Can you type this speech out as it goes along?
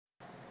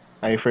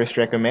I first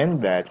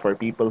recommend that for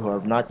people who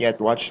have not yet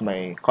watched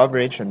my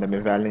coverage on the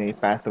mevalonate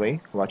pathway,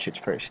 watch it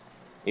first.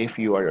 If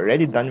you are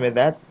already done with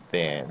that,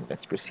 then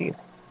let's proceed.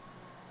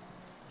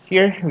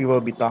 Here, we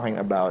will be talking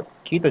about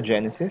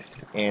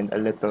ketogenesis and a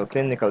little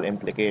clinical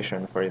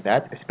implication for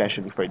that,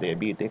 especially for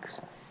diabetics.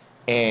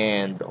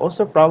 And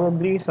also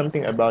probably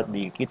something about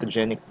the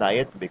ketogenic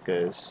diet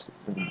because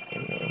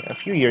a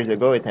few years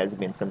ago it has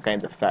been some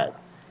kind of fad.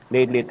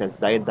 Lately it has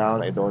died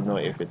down. I don't know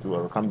if it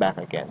will come back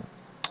again.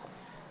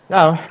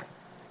 Now,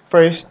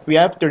 first, we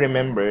have to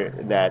remember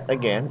that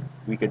again,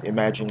 we could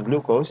imagine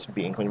glucose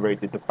being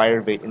converted to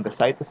pyruvate in the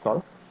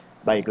cytosol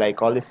by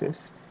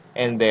glycolysis,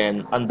 and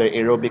then under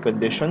aerobic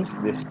conditions,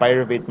 this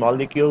pyruvate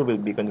molecule will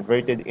be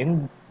converted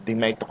in the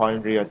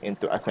mitochondrion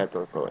into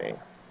acetyl-CoA.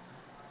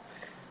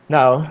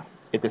 Now,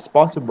 it is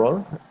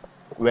possible,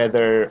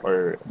 whether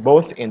or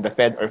both in the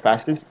fed or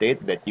fasted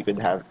state, that you could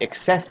have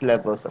excess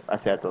levels of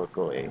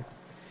acetyl-CoA.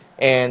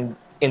 And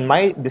in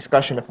my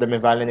discussion of the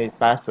mevalonate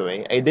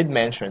pathway, I did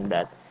mention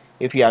that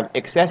if you have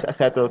excess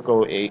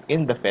acetyl-CoA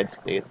in the fed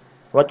state,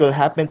 what will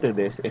happen to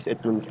this is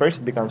it will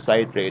first become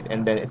citrate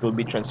and then it will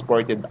be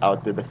transported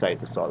out to the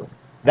cytosol.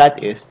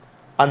 That is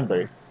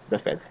under the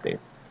fed state.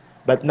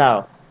 But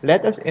now,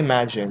 let us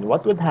imagine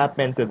what would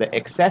happen to the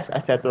excess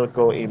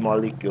acetyl-CoA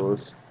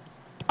molecules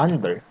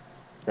under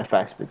the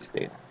fasted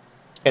state.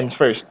 And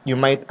first, you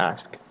might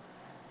ask,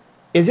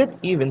 is it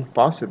even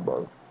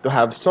possible to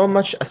have so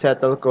much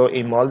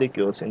acetyl-CoA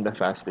molecules in the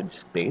fasted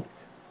state?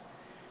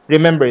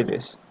 Remember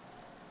this.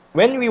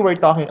 When we were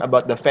talking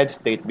about the fed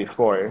state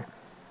before,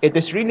 it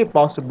is really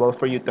possible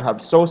for you to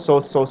have so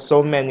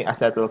many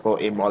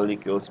acetyl-CoA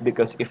molecules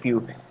because if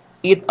you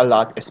eat a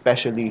lot,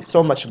 especially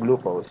so much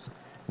glucose,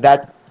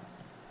 that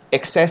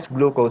excess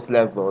glucose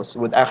levels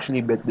would actually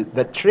be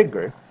the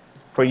trigger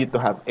for you to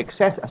have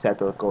excess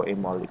acetyl-CoA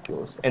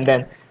molecules. And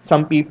then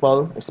some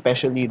people,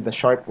 especially the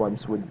sharp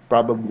ones, would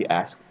probably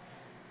ask,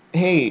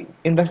 hey,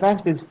 in the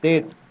fasted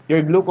state,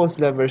 your glucose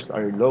levels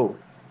are low.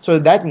 So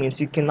that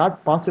means you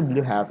cannot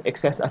possibly have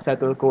excess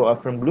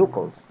acetyl-CoA from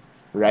glucose,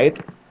 right?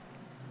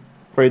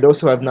 For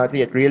those who have not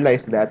yet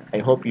realized that, I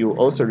hope you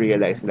also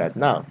realize that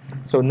now.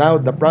 So now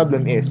the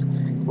problem is,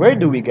 where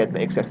do we get the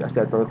excess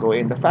acetyl-CoA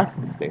in the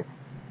fasted state?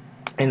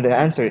 And the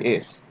answer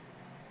is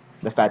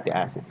the fatty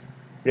acids.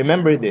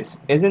 Remember this,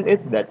 isn't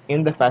it that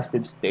in the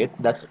fasted state,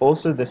 that's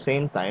also the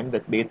same time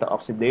that beta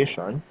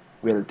oxidation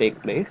will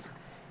take place?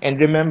 And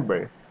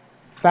remember,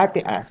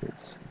 fatty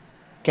acids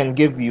can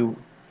give you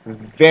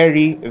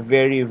very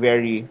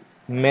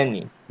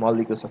many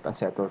molecules of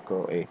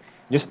acetyl-CoA.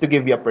 Just to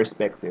give you a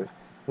perspective,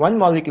 one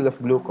molecule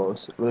of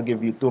glucose will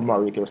give you two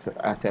molecules of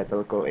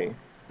acetyl-CoA,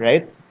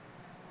 right?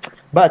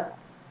 But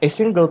a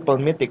single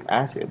palmitic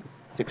acid,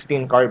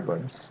 16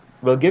 carbons,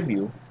 will give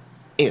you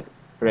 8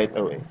 right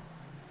away.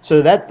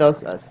 So that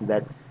tells us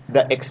that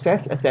the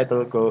excess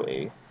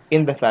acetyl-CoA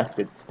in the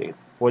fasted state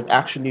would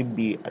actually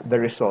be the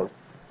result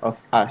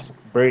of us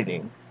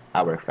burning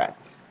our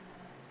fats.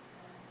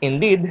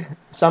 Indeed,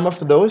 some of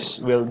those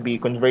will be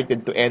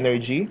converted to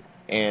energy,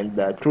 and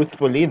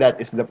truthfully, that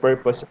is the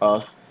purpose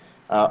of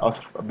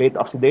beta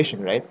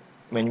oxidation, right?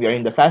 When we are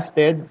in the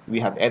fasted, we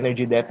have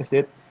energy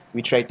deficit.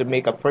 We try to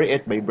make up for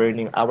it by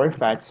burning our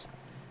fats,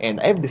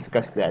 and I've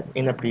discussed that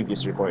in a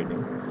previous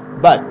recording.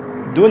 But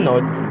do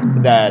note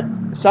that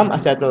some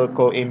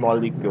acetyl-CoA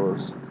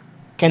molecules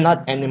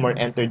cannot anymore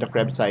enter the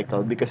Krebs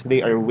cycle because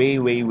they are way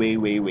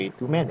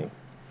too many.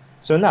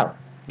 So now,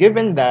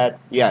 given that,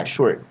 yeah,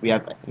 sure, we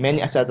have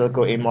many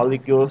acetyl-CoA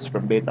molecules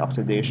from beta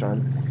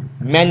oxidation,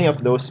 many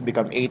of those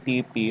become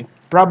ATP,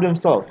 problem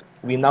solved.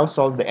 We now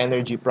solve the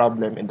energy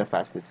problem in the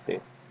fasted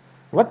state.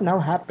 What now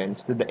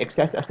happens to the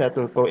excess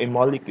acetyl-CoA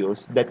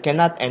molecules that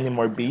cannot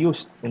anymore be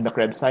used in the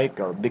Krebs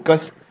cycle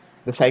because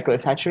the cycle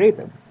is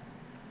saturated?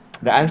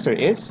 The answer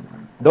is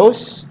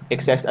those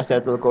excess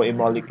acetyl-CoA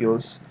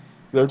molecules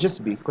will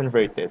just be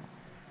converted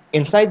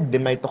inside the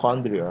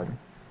mitochondrion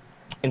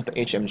into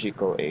HMG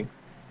CoA.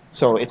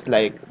 So it's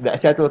like the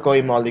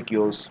acetyl-CoA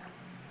molecules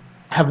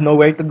have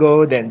nowhere to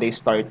go, then they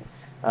start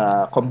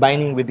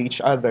combining with each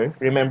other.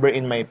 Remember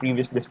in my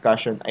previous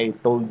discussion, I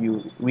told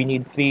you we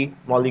need 3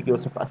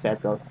 molecules of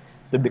acetyl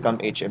to become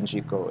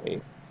HMG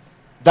CoA.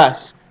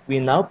 Thus, we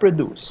now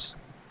produce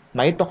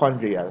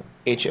mitochondrial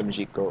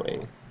HMG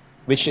CoA,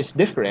 which is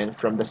different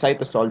from the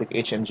cytosolic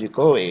HMG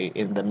CoA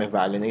in the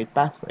mevalonate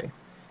pathway.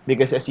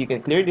 Because as you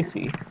can clearly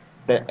see,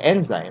 the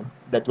enzyme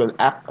that will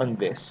act on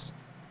this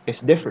is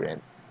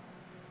different.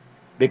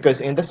 Because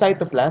in the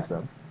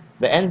cytoplasm,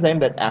 the enzyme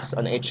that acts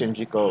on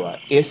HMG CoA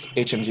is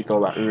HMG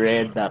CoA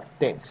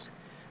reductase.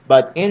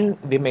 But in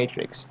the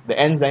matrix, the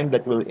enzyme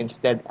that will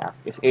instead act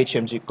is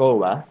HMG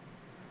CoA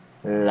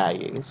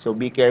lyase. So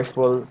be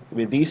careful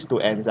with these two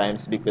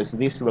enzymes because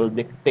this will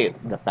dictate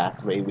the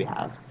pathway we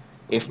have.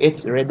 If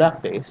it's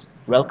reductase,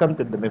 welcome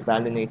to the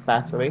mevalonate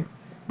pathway.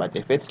 But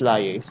if it's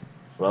lyase,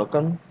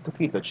 welcome to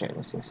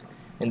ketogenesis.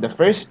 And the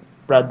first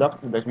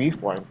product that we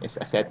form is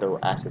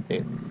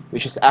acetoacetate,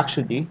 which is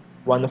actually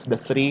one of the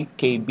 3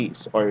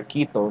 KBs or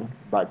ketone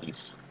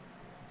bodies.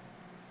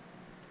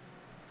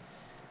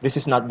 This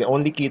is not the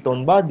only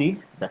ketone body.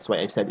 That's why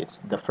I said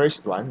it's the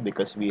first one,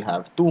 because we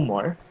have two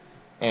more.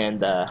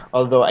 And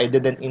although I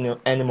didn't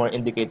anymore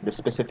indicate the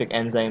specific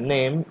enzyme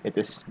name, it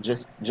is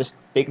just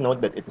take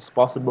note that it is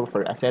possible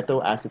for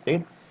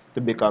acetoacetate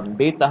to become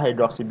beta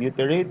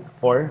hydroxybutyrate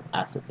or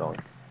acetone.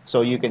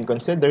 So you can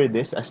consider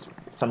this as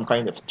some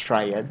kind of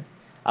triad,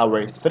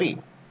 our three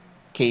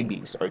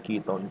KBs or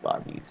ketone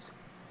bodies.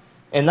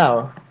 And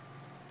now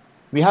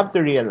we have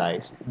to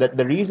realize that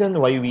the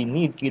reason why we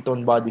need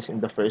ketone bodies in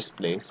the first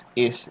place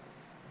is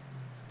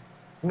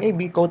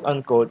maybe quote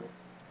unquote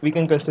we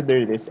can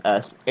consider this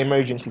as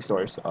emergency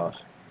source of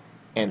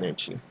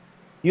energy.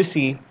 You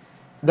see,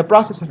 the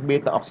process of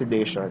beta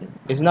oxidation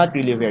is not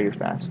really very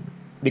fast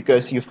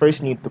because you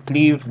first need to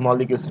cleave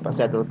molecules of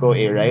acetyl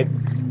CoA, right?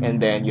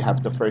 And then you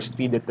have to first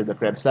feed it to the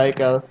Krebs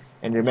cycle.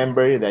 And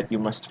remember that you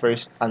must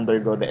first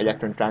undergo the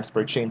electron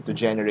transport chain to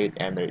generate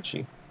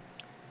energy.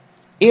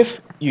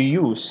 If you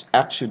use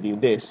actually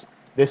this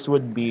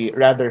would be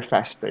rather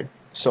faster.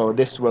 So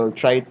this will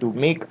try to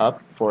make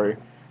up for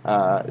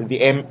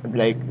the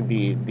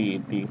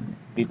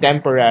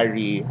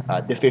temporary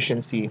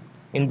deficiency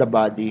in the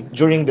body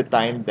during the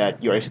time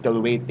that you are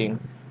still waiting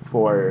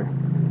for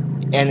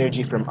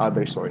energy from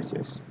other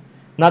sources.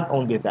 Not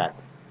only that,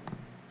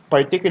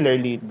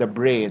 particularly the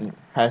brain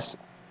has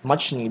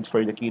much need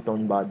for the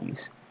ketone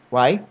bodies.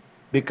 Why?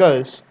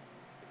 Because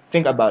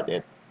think about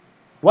it.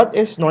 What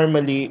is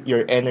normally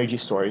your energy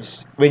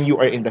source when you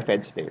are in the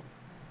fed state?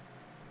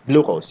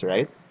 Glucose,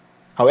 right?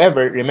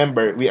 However,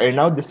 remember, we are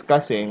now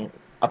discussing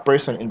a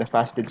person in the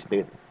fasted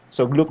state,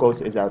 so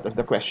glucose is out of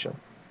the question.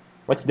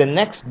 What's the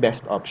next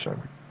best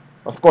option?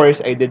 Of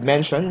course, I did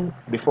mention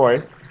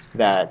before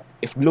that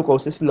if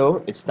glucose is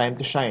low, it's time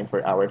to shine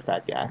for our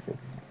fatty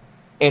acids.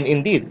 And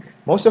indeed,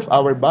 most of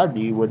our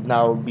body would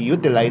now be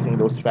utilizing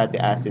those fatty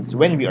acids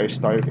when we are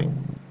starving.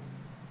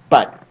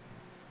 But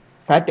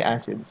fatty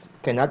acids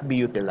cannot be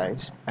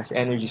utilized as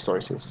energy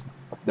sources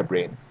of the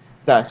brain.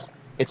 Thus,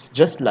 it's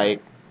just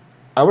like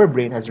our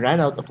brain has ran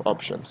out of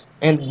options.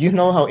 And you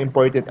know how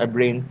important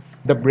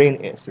the brain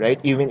is, right?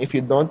 Even if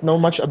you don't know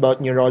much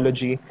about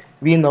neurology,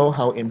 we know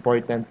how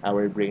important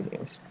our brain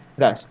is.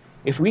 Thus,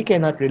 if we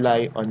cannot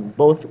rely on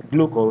both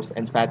glucose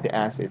and fatty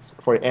acids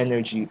for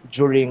energy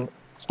during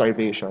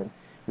starvation,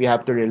 we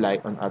have to rely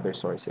on other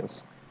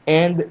sources.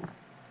 And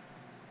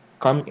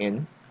come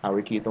in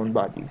our ketone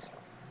bodies.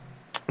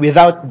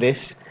 Without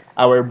this,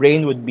 our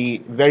brain would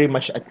be very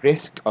much at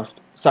risk of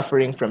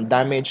suffering from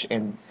damage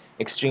and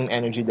extreme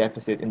energy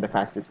deficit in the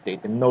fasted state,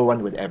 and no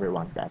one would ever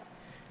want that.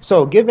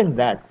 So, given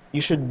that,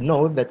 you should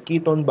know that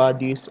ketone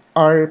bodies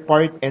are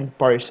part and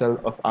parcel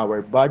of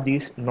our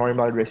body's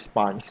normal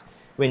response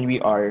when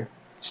we are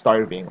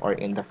starving or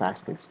in the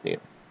fasted state.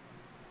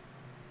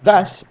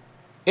 Thus,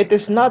 it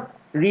is not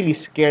really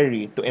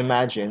scary to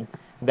imagine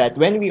that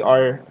when we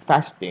are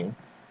fasting,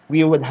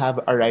 we would have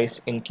a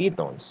rise in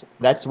ketones.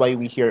 That's why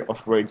we hear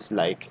of words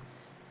like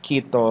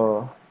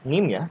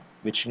ketonemia,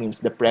 which means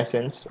the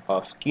presence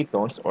of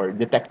ketones or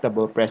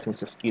detectable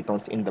presence of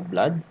ketones in the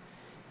blood,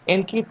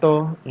 and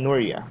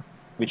ketonuria,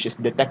 which is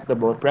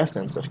detectable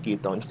presence of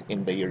ketones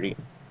in the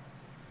urine.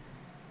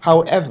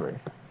 However,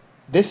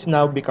 this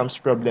now becomes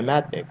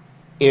problematic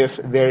if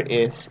there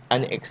is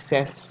an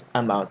excess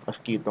amount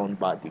of ketone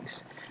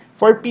bodies.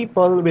 For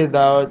people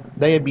without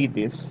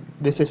diabetes,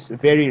 this is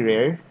very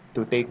rare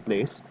to take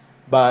place,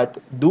 but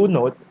do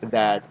note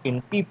that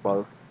in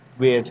people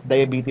with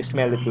diabetes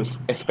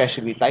mellitus,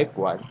 especially type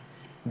 1,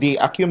 the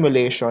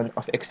accumulation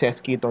of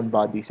excess ketone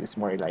bodies is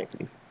more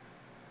likely.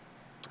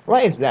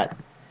 Why is that?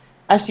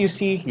 As you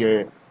see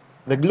here,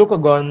 the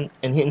glucagon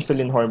and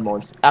insulin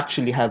hormones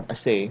actually have a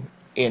say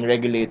in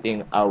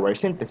regulating our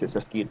synthesis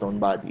of ketone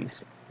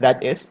bodies.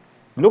 That is,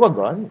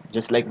 glucagon,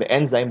 just like the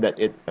enzyme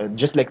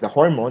just like the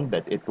hormone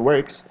that it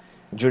works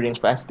during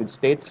fasted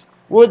states,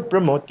 would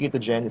promote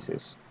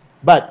ketogenesis.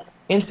 But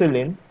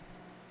insulin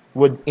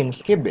would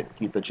inhibit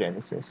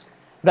ketogenesis.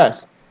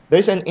 Thus,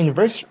 there's an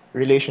inverse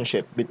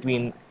relationship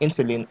between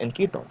insulin and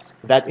ketones.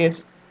 That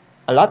is,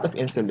 a lot of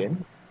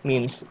insulin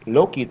means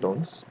low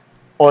ketones,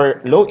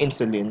 or low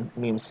insulin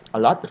means a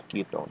lot of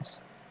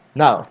ketones.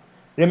 Now,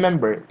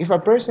 remember, if a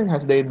person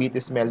has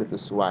diabetes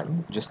mellitus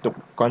 1, just to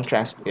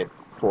contrast it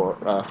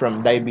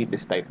from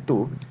diabetes type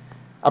 2,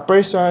 a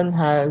person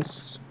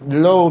has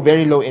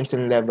very low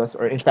insulin levels,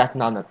 or in fact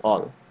none at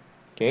all.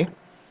 Okay?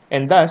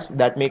 And thus,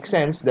 that makes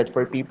sense that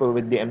for people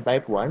with DM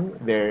type 1,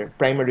 their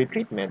primary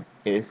treatment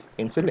is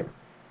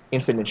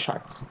insulin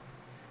shots.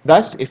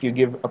 Thus, if you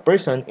give a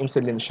person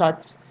insulin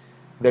shots,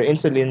 their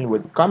insulin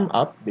would come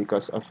up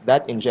because of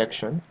that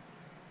injection.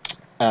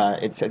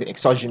 It's an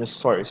exogenous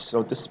source,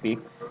 so to speak,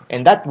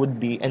 and that would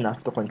be enough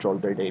to control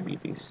their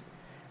diabetes.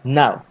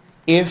 Now,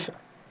 if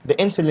the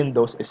insulin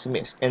dose is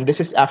missed, and this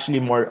is actually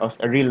more of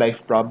a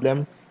real-life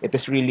problem, it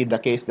is really the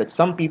case that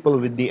some people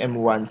with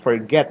DM1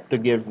 forget to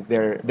give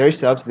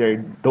themselves their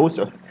dose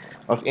of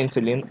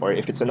insulin, or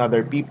if it's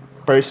another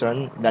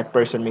person, that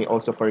person may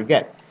also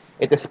forget.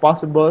 It is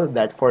possible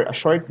that for a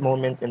short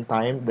moment in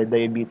time, the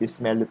diabetes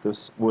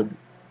mellitus would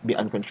be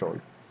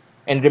uncontrolled.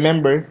 And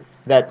remember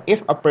that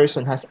if a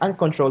person has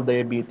uncontrolled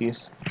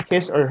diabetes,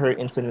 his or her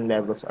insulin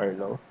levels are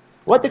low.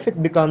 What if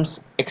it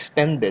becomes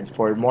extended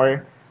for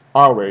more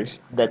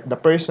hours that the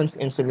person's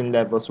insulin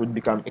levels would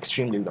become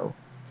extremely low?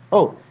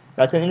 Oh,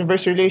 that's an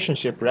inverse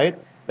relationship, right?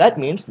 That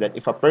means that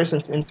if a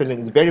person's insulin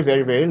is very,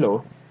 very, very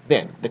low,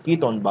 then the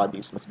ketone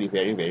bodies must be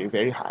very, very,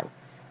 very high.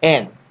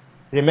 And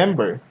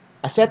remember,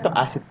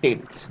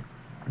 acetoacetates.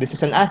 This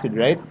is an acid,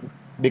 right?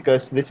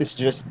 Because this is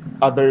just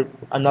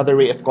another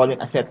way of calling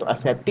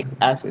acetoacetic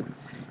acid.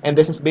 And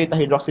this is beta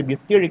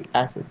hydroxybutyric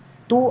acid.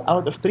 2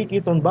 out of 3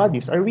 ketone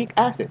bodies are weak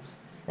acids.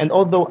 And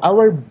although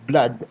our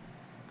blood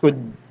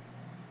could,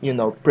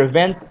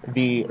 prevent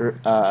the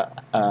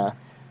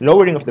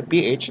lowering of the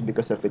pH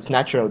because of its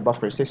natural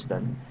buffer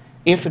system,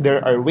 if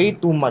there are way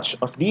too much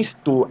of these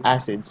two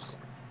acids,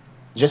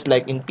 just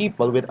like in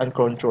people with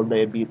uncontrolled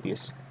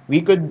diabetes,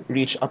 we could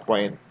reach a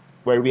point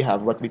where we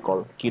have what we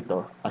call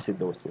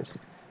ketoacidosis.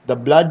 The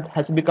blood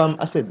has become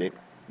acidic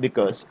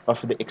because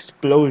of the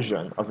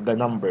explosion of the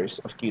numbers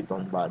of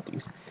ketone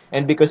bodies.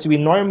 And because we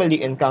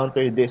normally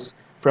encounter this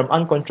from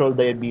uncontrolled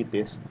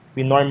diabetes,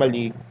 we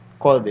normally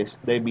call this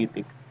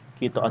diabetic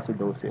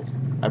ketoacidosis,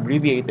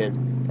 abbreviated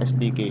as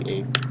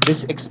DKA.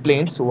 This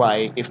explains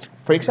why, if,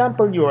 for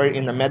example, you are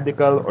in a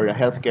medical or a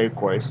healthcare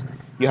course,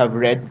 you have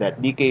read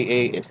that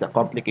DKA is a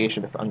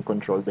complication of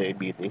uncontrolled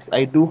diabetes.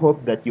 I do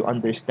hope that you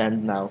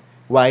understand now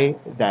why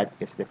that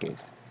is the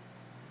case.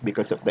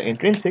 Because of the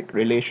intrinsic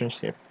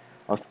relationship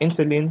of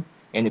insulin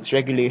and its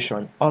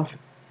regulation of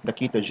the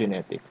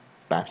ketogenetic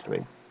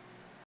pathway.